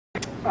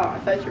Oh, I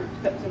thought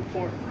that was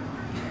important.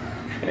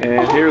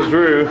 And here's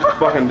Drew,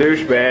 fucking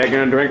douchebag,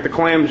 gonna drink the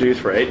clam juice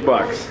for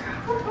 $8.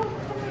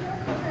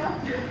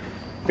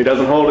 If he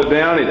doesn't hold it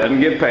down, he doesn't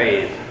get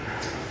paid.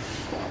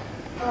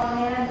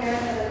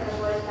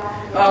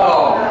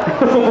 Oh!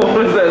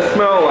 What does that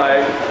smell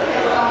like?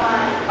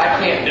 I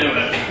can't do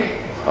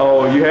it.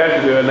 Oh, you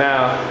have to do it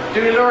now.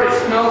 Dude, it already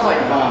smells like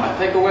vomit.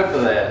 Take a whiff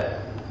of that.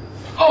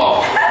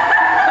 Oh!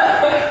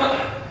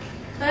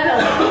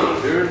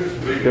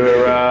 Do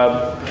it,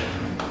 Rob.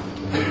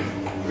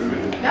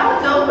 Now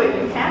it's over,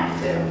 you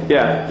have to.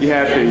 Yeah, you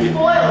have It's to.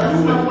 spoiled,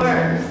 it's the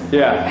worst.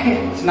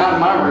 Yeah. It's not in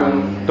my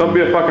room. Don't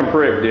be a fucking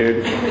prick,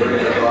 dude.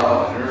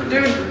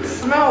 Dude,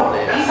 smell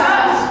this.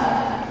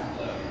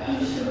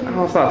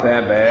 Oh, it's not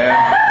that bad.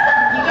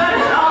 You got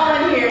us all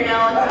in here,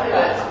 now let's do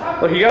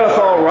it. Look, you got us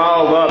all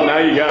riled up, now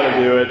you gotta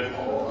do it.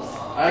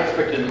 I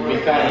expected it to be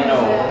kind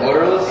of,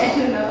 odorless.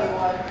 And another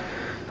one.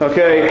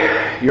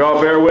 Okay, you all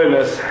bear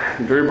witness.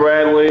 Drew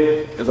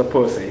Bradley is a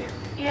pussy.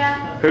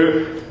 Yeah.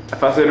 Who,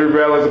 if I say Drew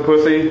Bradley's a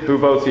pussy, who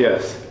votes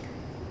yes?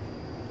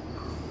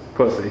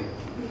 Pussy.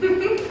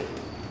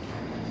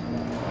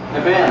 Hey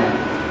Ben,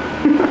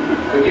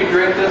 would you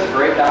drink this for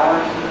 $8?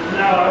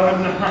 No, I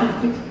would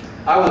not.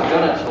 I was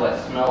gonna until I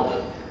smelled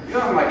it. You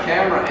have my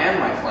camera and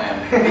my clam.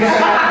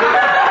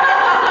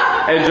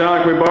 Hey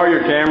John, can we borrow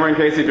your camera in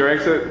case he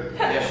drinks it?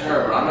 Yeah,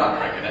 sure, but I'm not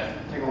drinking it.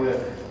 Take a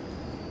whiff.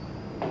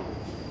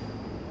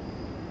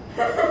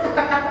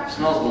 It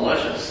smells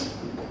delicious.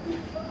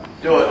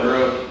 Do it,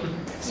 Drew.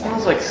 It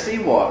smells like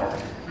seawater.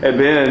 Hey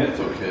Ben, It's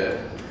okay.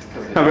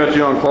 how about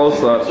you on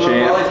close-up, So it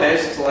champ? really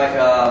tastes like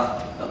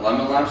that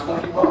lemon lime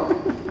stuff you bought?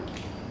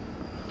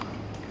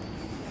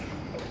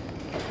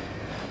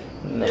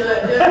 Do it, do it, do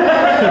it, do it, do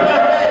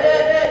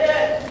it,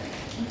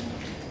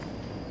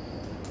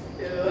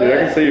 do it. Dude, I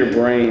can see your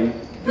brain.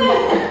 Do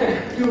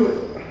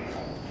it.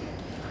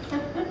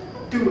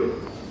 Do it.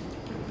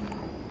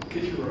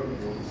 Get your road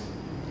rules.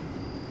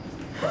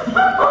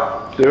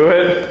 Do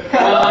it.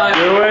 Come on. Do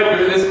it.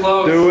 You're this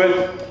close. Do it.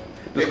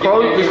 Just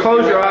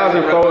close your eyes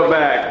and throw it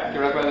back.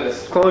 You're right by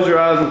this. Close your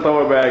eyes and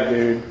throw it back,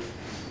 dude.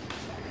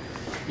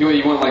 You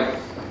want like...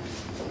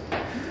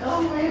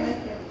 Oh, wait a minute.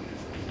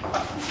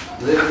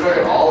 Is it just like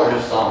an all or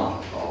just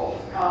some?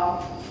 Oh.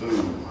 Oh.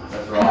 Ooh,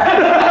 that's wrong.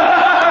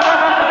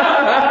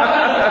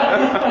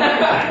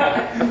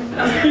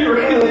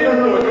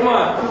 Come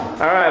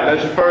on. All right,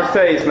 that's your first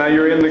taste. Now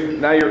you're in the.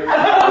 Now you're.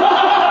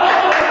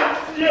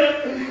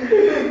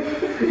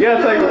 You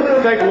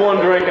gotta take one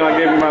drink and I'll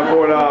give you my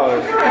 $4.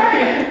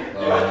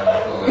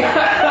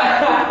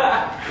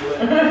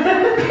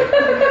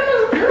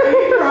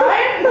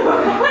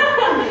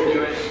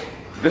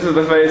 This is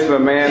the face of a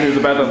man who's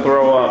about to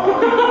throw up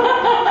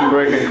from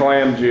drinking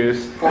clam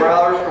juice.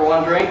 $4 for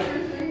one drink?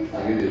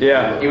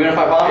 Yeah. Even if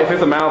I vomit? If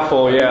it's a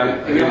mouthful,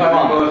 yeah. Even if I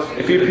vomit?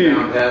 If you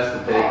puke. Pass the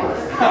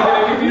paper.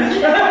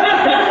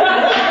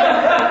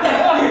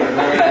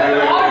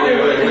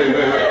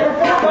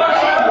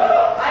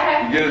 I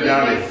have Get it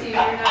down to- to you're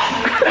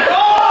not.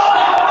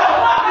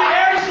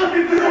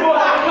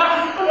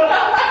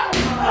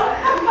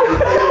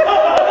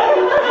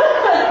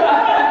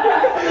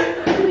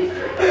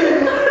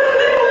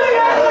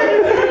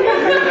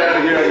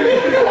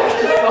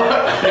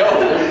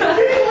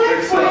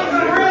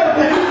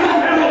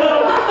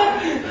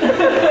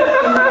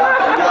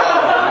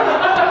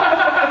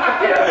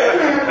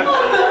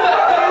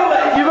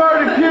 You've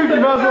already puked, you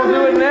might as well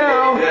do it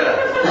now.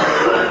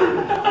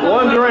 Yeah.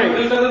 One drink.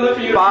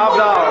 $5.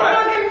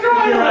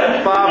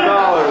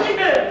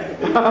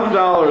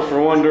 $5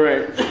 for one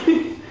drink.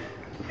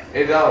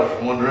 $8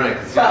 for one drink.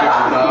 It's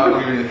I'll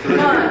give you the Come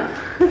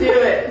on, do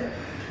it.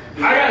 I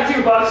got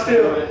 $2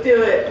 too. Do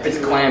it. It's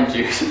clam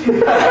juice.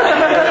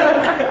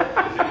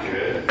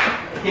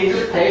 He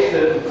just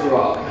tasted it and threw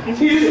up.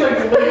 He just like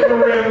licked the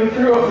rim and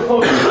threw up.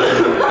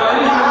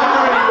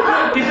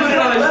 He put it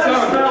on his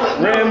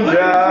tongue. Rim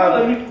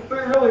job. He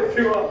really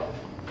threw up.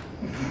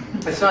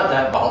 It's not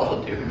that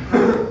volatile, dude.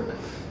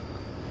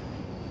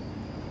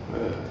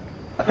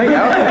 I think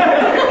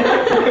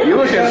you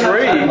look $10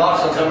 intrigued.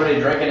 on somebody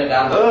drinking it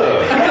down the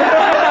stairs.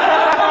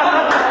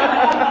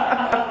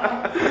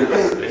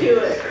 Do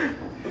it.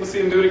 Let's see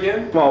him do it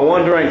again. Come on,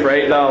 one drink for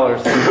 $8.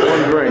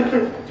 One drink.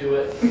 Do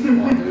it.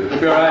 We'll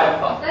be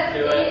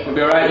alright. We'll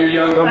be alright. You're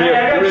young. Gonna be Hey, I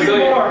got two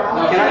resilient. more.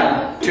 Can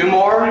I? 2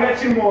 more? I got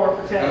 2 more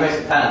for That 10. makes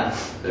it 10.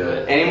 Do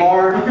it. Any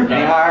more?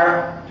 Any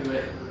higher? Do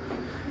it.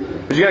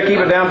 But you gotta keep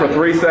it down for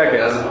 3 Pass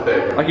seconds. the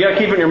paper. Like you gotta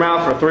keep it in your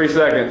mouth for 3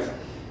 seconds.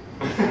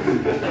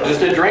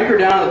 Just a drink or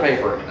down to the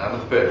paper? Down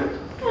with the paper.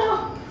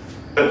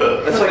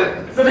 It's like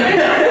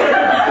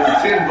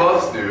It's 10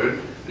 bucks, dude.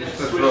 You just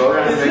throw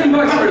it.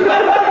 $10 for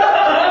that.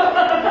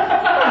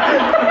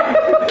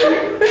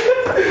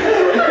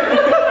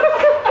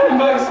 $10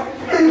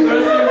 for the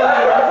rest of your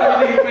life.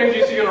 Everything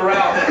you think you're gonna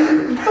route.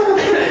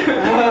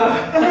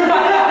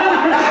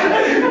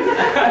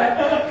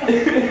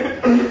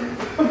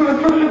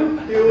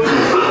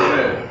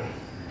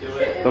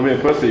 Don't be a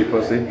pussy, you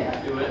pussy.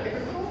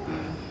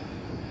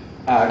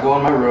 Go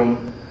in my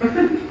room,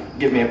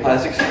 get me a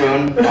plastic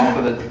spoon off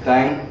of the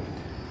thing,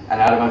 and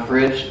out of my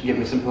fridge, get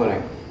me some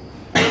pudding.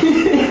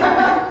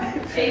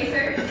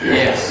 Chaser.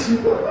 Yes.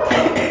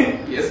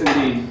 Yes,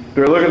 indeed.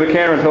 Drew, look at the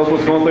camera and tell us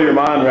what's going through your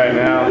mind right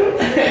now.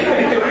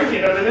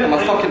 I'm a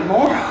fucking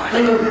moron.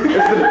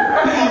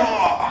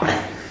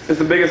 It's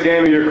the biggest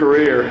game of your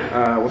career.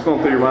 What's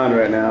going through your mind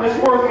right now? It's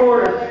fourth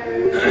quarter.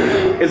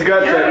 It's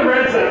gut You're in the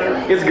red check.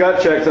 zone. It's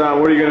gut check time.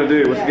 What are you going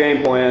to do? What's the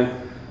game plan?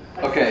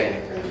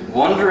 Okay,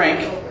 one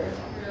drink,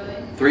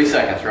 3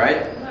 seconds,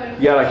 right?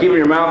 You got to keep it in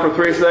your mouth for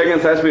 3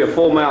 seconds. Has to be a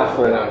full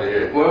mouthful. Right out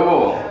here.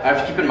 Whoa. I have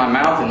to keep it in my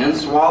mouth and then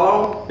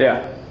swallow?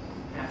 Yeah.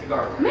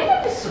 Maybe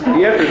I just smell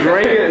You have to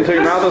drink it until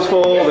your mouth is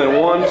full, then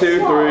 1, 2,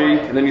 3,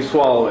 and then you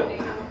swallow it.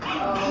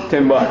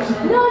 $10. No,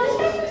 just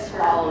make me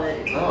swallow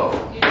it. Oh.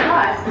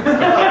 Why?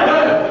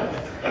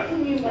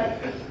 Can you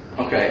like?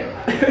 Okay,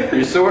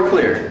 you're so we're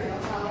clear.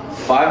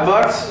 $5,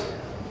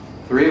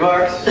 $3,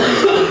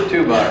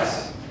 $2.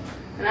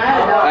 And I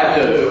had a I have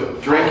dollar.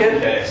 to drink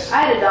it. I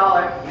had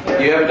 $1.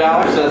 You have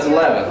 $1, so that's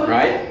 11,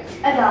 right?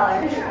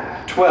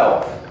 $1.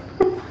 12.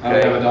 I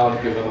don't have a dollar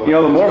to give away. You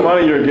know, the more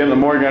money you're getting, the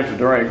more you're going to have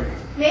to drink.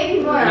 Maybe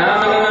more.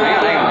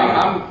 Hang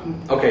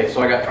on. Okay,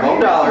 so I got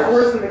 $12.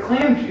 Worse than the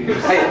clam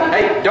juice.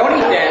 Hey, don't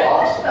eat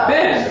that.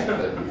 Ben!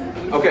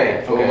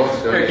 Okay.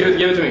 Here,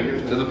 give it to me. Give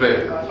it To the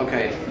paper.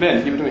 Okay.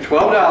 Ben, give it to me.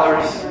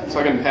 $12. So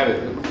I can have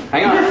it.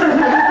 Hang on.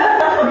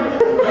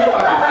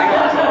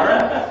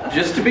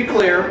 Just to be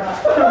clear.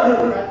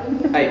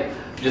 Hey,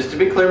 just to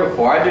be clear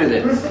before I do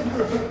this.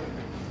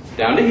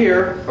 Down to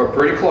here, or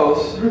pretty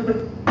close.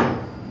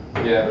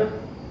 Yeah.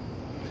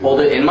 Hold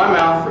it in my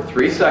mouth for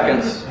 3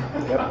 seconds.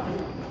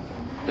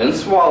 Then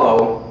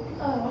swallow,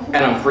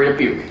 and I'm free to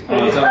puke.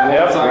 Right? What's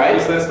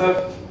that stuff?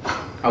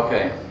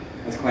 Okay.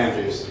 That's clam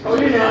juice. Hold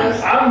your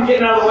nose. I'm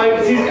getting out of the way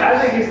because I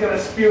think he's going to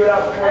spew it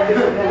out before he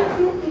gets it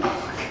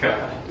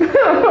down.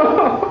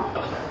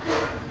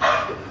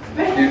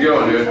 Keep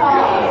going, dude. Oh.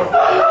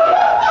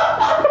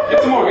 Get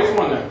some more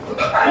there.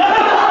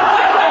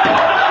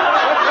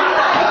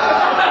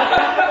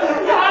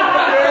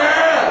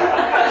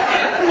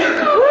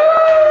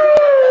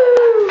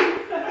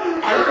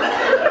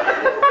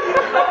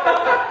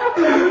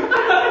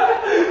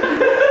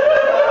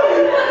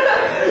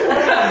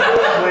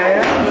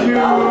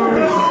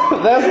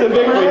 That's the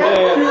victory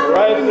dance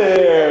right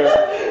there.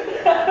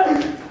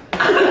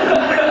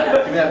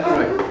 Give me that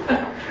pudding.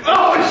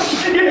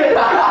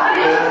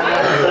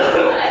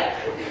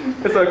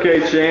 It's okay,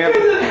 champ.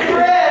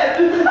 Red!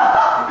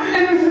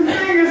 And this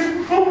thing is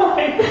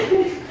flying.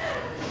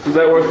 Is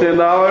that worth $10?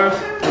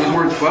 It was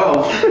worth 12.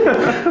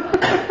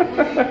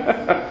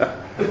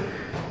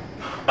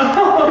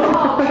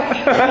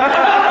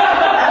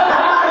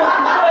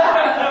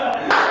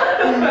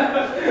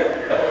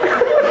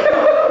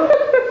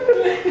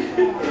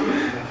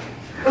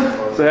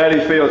 So how do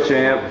you feel,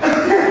 champ?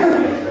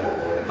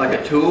 Like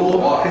a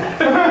tool.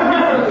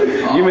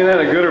 You mean that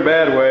in a good or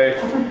bad way?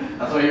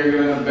 I thought you were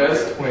giving the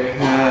best way.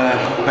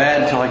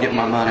 Bad until I get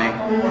my money.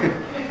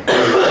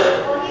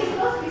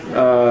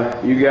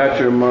 You got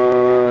your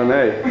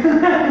money.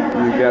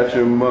 You got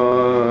your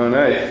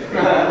money.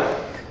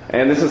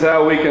 And this is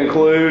how we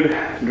conclude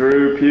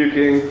Drew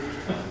puking.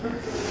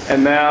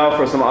 And now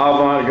for some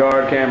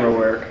avant-garde camera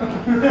work.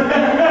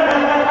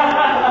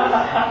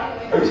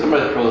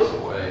 Somebody throw this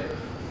away.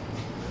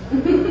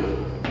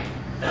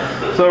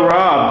 So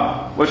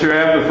Rob, what's your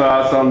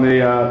afterthoughts on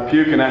the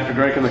puking after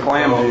drinking the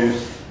clam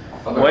juice?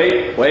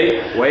 Wait.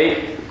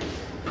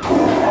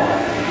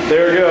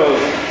 There it goes.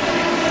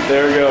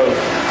 There it goes.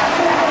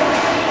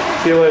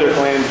 See you later,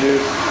 clam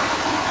juice.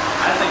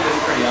 I think that's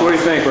pretty So what do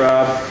you think,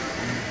 Rob?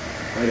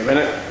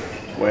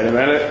 Wait a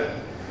minute.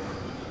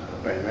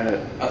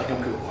 I think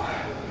I'm cool.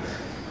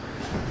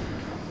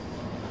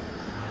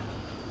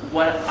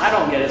 What I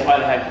don't get is why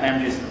they had clam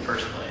juice in the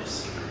first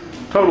place.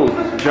 Total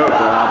joke,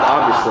 Rob,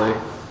 obviously.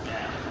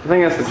 I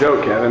think that's the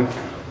joke, Kevin.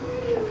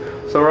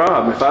 So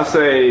Rob, if I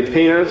say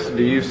penis,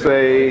 do you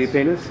say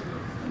penis?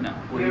 No.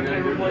 What are you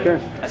gonna do? Okay.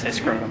 I say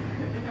scrotum.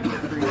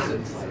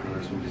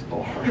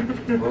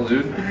 Well,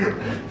 dude.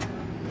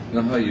 You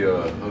know how you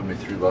owed me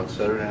 $3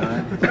 Saturday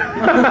night?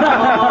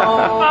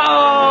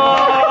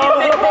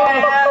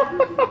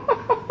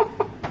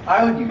 I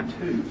owe you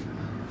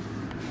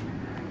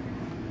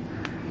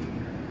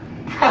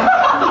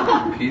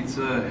 2.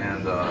 Pizza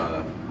and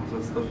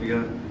what's that stuff you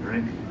got?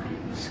 Drink?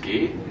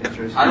 Ski?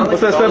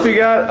 What's that stuff you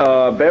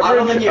got? Beverage? I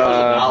don't think it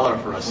was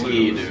 $1 for a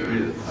ski,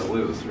 dude. I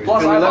believe it was 3.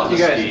 Plus, we left you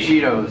guys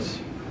ski. Cheetos.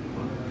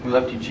 We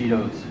left you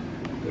Cheetos.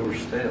 They were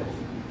stale.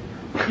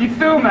 You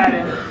threw him at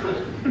him.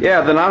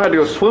 Yeah, then I had to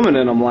go swimming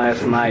in them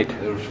last night.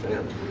 They were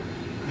stale.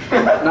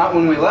 Not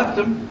when we left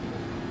them.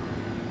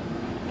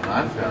 When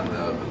I found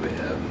out that we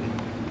had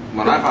them.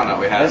 When I found out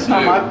we had That's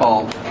not my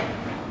fault.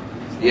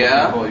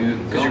 Yeah, Well, you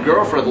didn't because tell your me.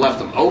 girlfriend left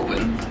them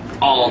open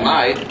all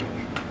night.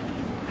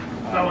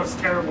 That was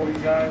terrible, you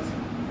guys.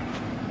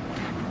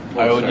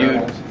 I owed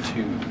you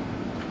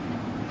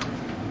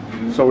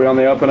 2. So we on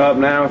the up and up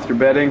now with your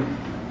betting?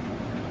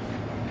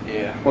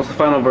 Yeah. What's the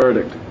final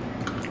verdict?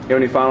 You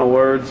have any final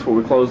words before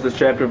we close this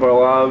chapter of our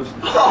lives?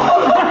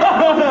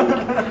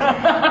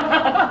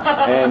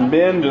 And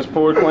Ben just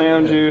poured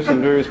clam juice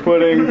in Drew's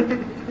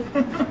pudding.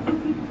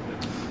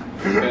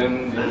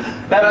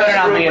 That better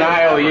not mean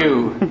I owe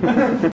you.